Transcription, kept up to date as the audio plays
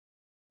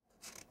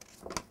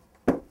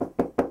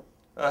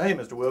Hey,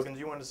 Mr. Wilkins,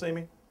 you wanted to see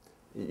me?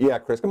 Yeah,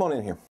 Chris, come on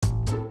in here.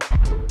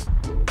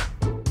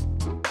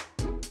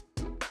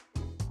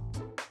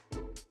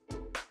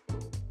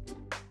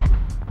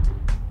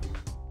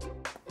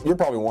 You're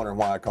probably wondering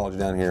why I called you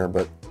down here,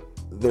 but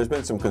there's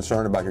been some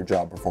concern about your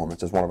job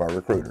performance as one of our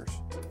recruiters.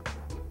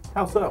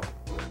 How so?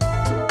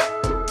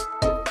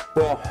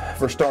 Well,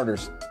 for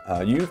starters,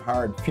 you've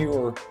hired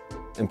fewer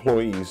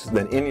employees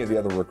than any of the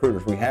other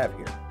recruiters we have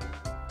here.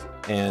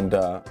 And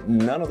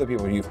none of the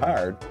people you've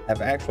hired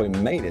have actually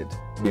made it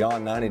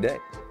beyond 90 days.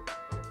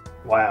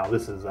 Wow,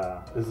 this is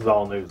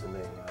all news to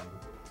me.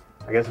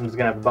 I guess I'm just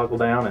gonna have to buckle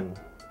down and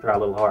try a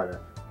little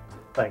harder.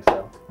 Thanks,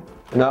 Phil.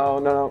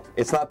 No,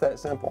 it's not that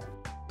simple.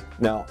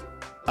 Now,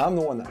 I'm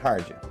the one that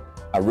hired you.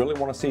 I really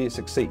want to see you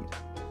succeed.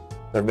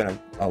 There have been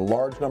a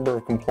large number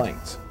of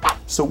complaints.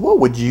 So what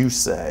would you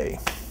say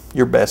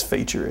your best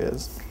feature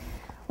is?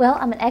 Well,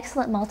 I'm an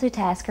excellent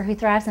multitasker who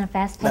thrives in a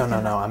fast-paced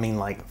No, I mean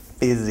like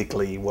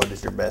physically, what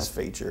is your best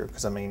feature?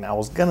 Because I mean, I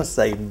was gonna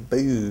say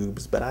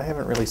boobs, but I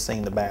haven't really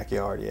seen the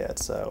backyard yet,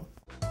 so.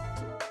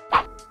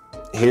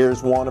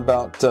 Here's one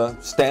about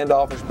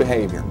standoffish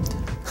behavior.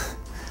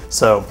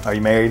 So, are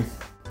you married?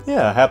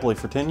 Yeah, happily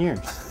for 10 years.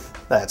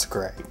 That's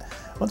great.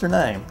 What's her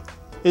name?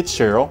 It's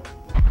Cheryl.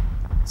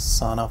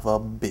 Son of a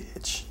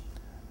bitch.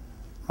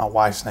 My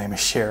wife's name is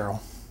Cheryl.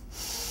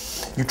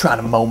 You trying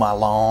to mow my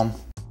lawn?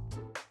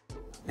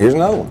 Here's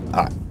another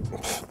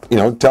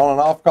one. Telling an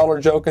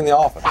off-color joke in the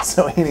office.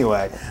 So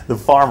anyway, the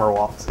farmer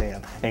walks in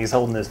and he's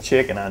holding this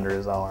chicken under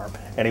his arm.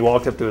 And he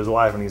walked up to his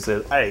wife and he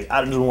said, "Hey,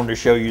 I just wanted to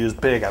show you this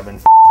pig I've been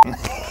f***ing."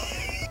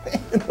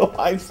 And the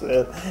wife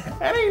said,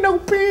 "That ain't no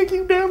pig,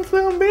 you damn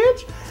son of a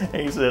bitch."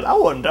 And he said, "I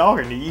wasn't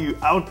talking to you,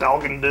 I was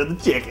talking to the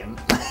chicken."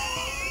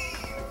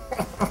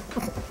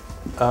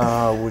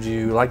 Would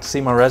you like to see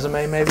my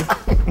resume, maybe?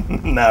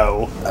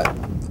 No.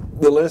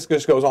 The list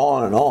just goes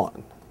on and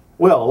on.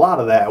 Well, a lot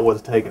of that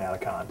was taken out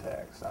of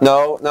context.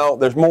 No,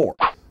 there's more.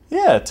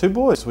 Yeah, 2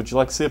 boys. Would you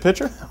like to see a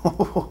picture?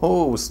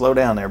 Oh, slow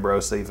down there, bro,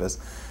 Cephas.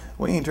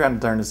 We ain't trying to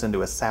turn this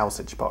into a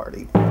sausage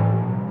party.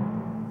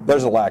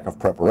 There's a lack of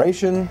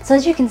preparation. So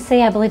as you can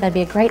see, I believe I'd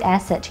be a great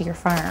asset to your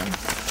firm.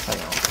 Hang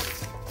on.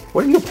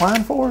 What are you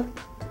applying for?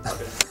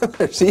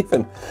 There's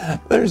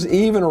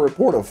even a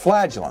report of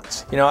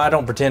flatulence. I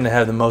don't pretend to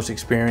have the most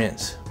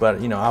experience, but,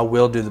 I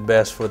will do the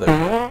best for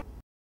the...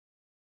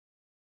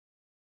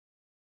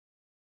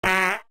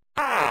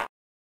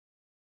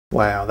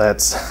 Wow,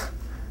 that's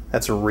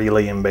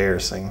really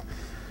embarrassing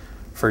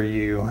for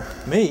you.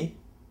 Me?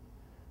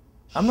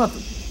 I'm not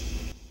the...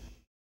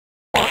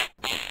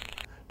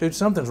 Dude,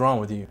 something's wrong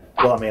with you.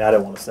 Well, I mean, I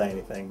don't want to say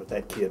anything, but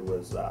that kid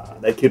was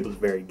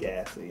very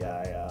gassy.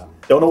 I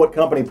don't know what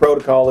company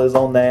protocol is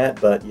on that,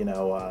 but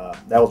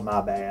that was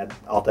my bad.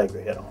 I'll take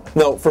the hit on it.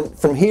 No,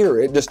 from here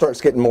it just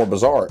starts getting more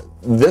bizarre.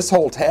 This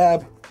whole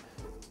tab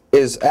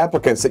is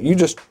applicants that you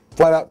just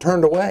flat out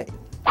turned away.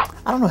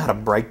 I don't know how to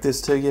break this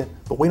to you,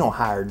 but we don't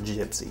hire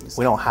gypsies.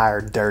 We don't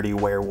hire dirty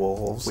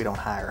werewolves. We don't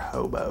hire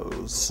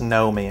hobos,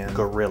 snowmen,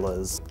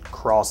 gorillas,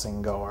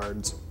 crossing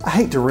guards. I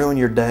hate to ruin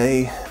your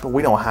day, but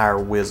we don't hire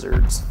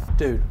wizards.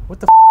 Dude, what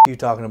the are you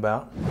talking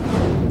about?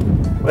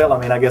 Well, I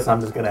mean, I guess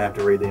I'm just going to have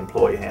to read the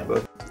employee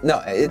handbook.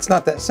 No, it's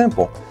not that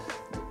simple.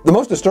 The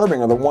most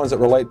disturbing are the ones that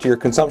relate to your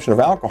consumption of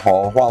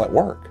alcohol while at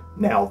work.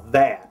 Now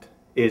that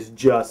is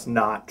just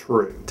not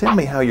true. Tell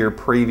me how your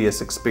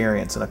previous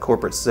experience in a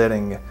corporate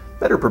setting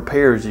better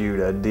prepares you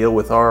to deal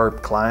with our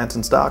clients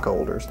and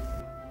stockholders.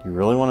 You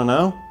really want to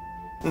know?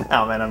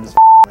 No, man, I'm just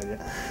with you.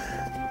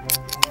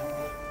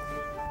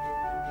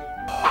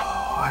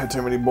 Oh, I had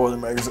too many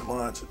Boilermakers at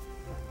lunch.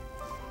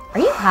 Are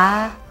you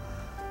high?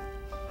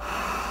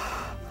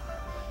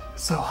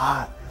 It's so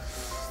hot.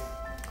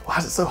 Why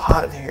is it so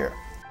hot in here?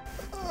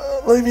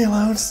 Leave me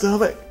alone,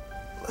 stomach.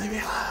 Leave me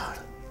alone.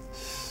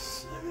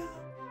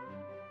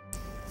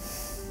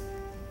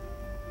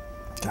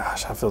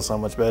 Gosh, I feel so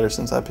much better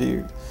since I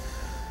puked.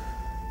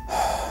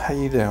 How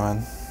you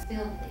doing?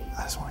 Filthy.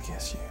 I just want to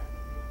kiss you.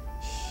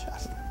 Shh.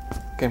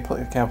 Can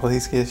I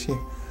please kiss you?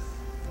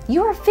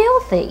 You are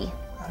filthy.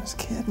 I'm just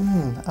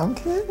kidding. I'm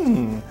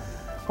kidding.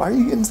 Why are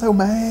you getting so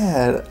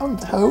mad? I'm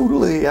so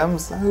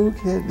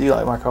kidding. Do you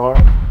like my car?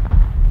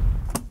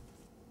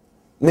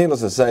 Needless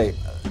to say,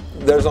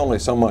 there's only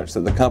so much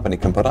that the company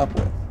can put up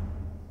with.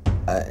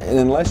 And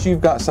unless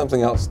you've got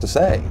something else to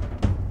say,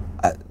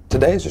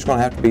 today is just going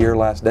to have to be your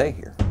last day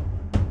here.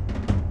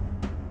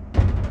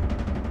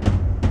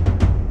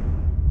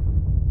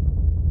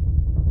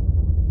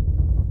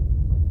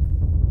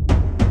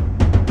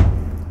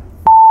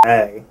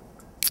 Hey.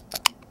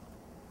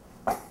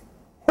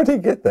 Where did you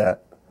get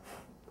that?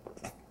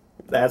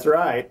 That's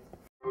right.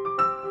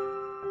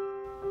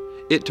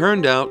 It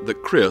turned out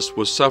that Chris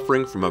was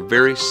suffering from a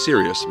very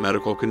serious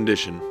medical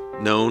condition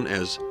known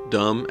as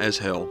dumb as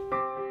hell.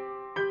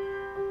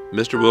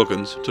 Mr.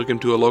 Wilkins took him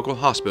to a local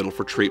hospital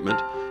for treatment,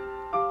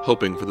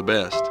 hoping for the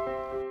best.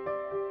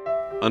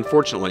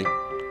 Unfortunately,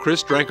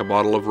 Chris drank a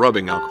bottle of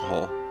rubbing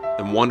alcohol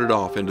and wandered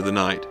off into the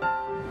night.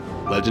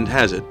 Legend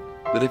has it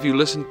that if you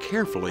listen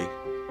carefully,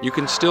 you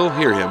can still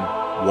hear him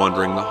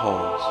wandering the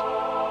halls.